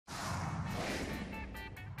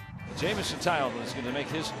Jameson Taillon is going to make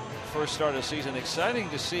his first start of the season. Exciting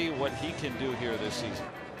to see what he can do here this season.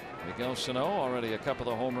 Miguel Sano already a couple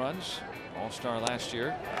of home runs. All-star last year.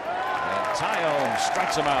 And Taillon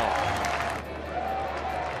strikes him out.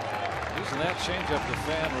 Using that changeup to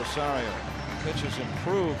fan Rosario. Pitch has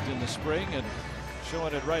improved in the spring and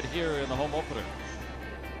showing it right here in the home opener.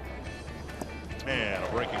 And a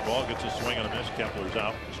breaking ball gets a swing and a miss. Kepler's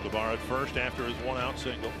out. Escobar at first after his 1-out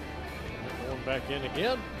single. Going back in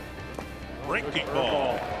again. Breaking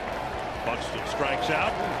ball. Buxton strikes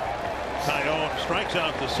out. Taillon strikes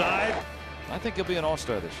out the side. I think he'll be an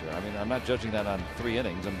all-star this year. I mean, I'm not judging that on 3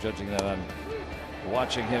 innings. I'm judging that on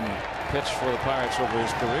watching him pitch for the Pirates over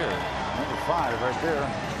his career. Number 5 right there.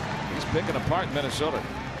 He's picking apart Minnesota.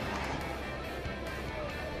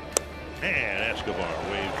 And Escobar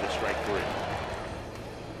waves the strike 3.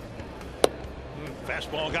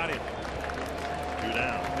 Fastball got him. 2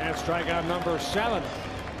 down. And strikeout number 7.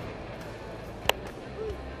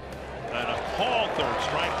 And a called third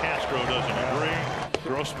strike. Castro doesn't agree.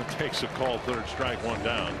 Grossman takes a called third strike, 1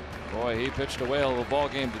 down. Boy, he pitched a whale of a ball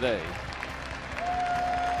game today.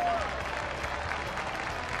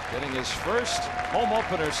 Getting his first home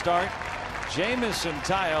opener start. Jameson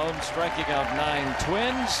Taillon striking out 9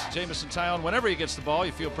 Twins. Jameson Taillon, whenever he gets the ball,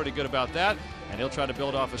 you feel pretty good about that. And he'll try to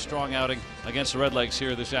build off a strong outing against the Redlegs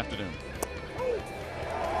here this afternoon.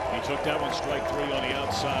 He took that one, strike 3 on the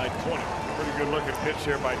outside corner. Pretty good looking pitch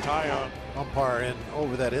here by Taillon. Umpire in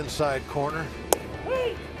over that inside corner.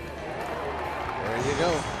 There you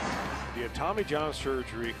go. He had Tommy John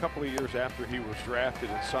surgery a couple of years after he was drafted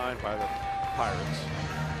and signed by the Pirates.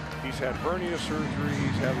 He's had hernia surgery.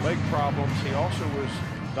 He's had leg problems. He also was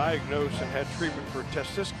diagnosed and had treatment for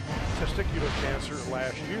testicular cancer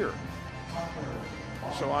last year.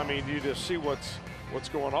 So I mean, you just see what's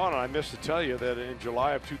going on. And I missed to tell you that in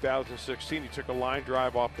July of 2016, he took a line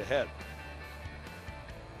drive off the head.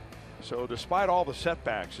 So despite all the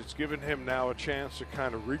setbacks, it's given him now a chance to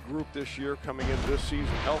kind of regroup this year, coming into this season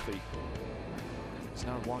healthy. He's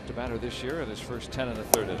now walked a batter this year in his first 10 in the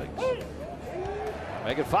 3rd innings.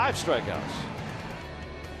 Make it 5 strikeouts.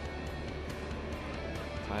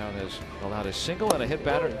 Taillon has allowed a single and a hit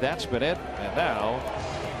batter. That's been it. And now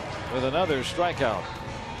with another strikeout.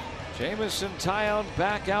 Jameson Taillon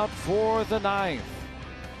back out for the 9th.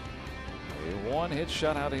 A 1-hit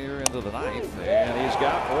shutout here into the 9th, and he's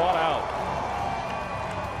got 1 out.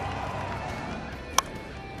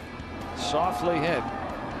 Softly hit.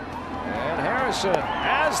 And Harrison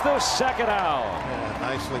has the 2nd out. Yeah,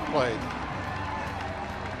 nicely played.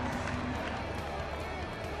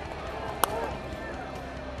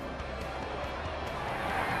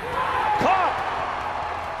 Caught!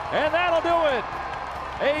 And that'll do it.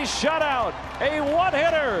 A shutout, a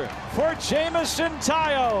 1-hitter for Jameson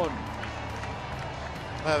Taillon.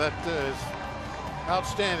 That is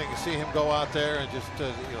outstanding to see him go out there and just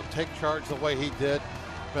take charge the way he did.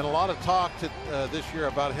 Been a lot of talk this year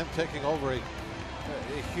about him taking over a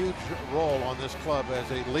huge role on this club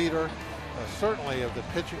as a leader, certainly of the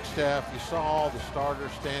pitching staff. You saw all the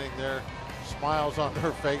starters standing there, smiles on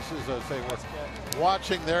their faces as they were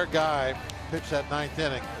watching their guy pitch that 9th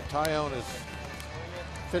inning. Taillon is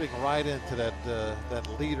fitting right into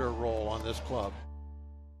that leader role on this club.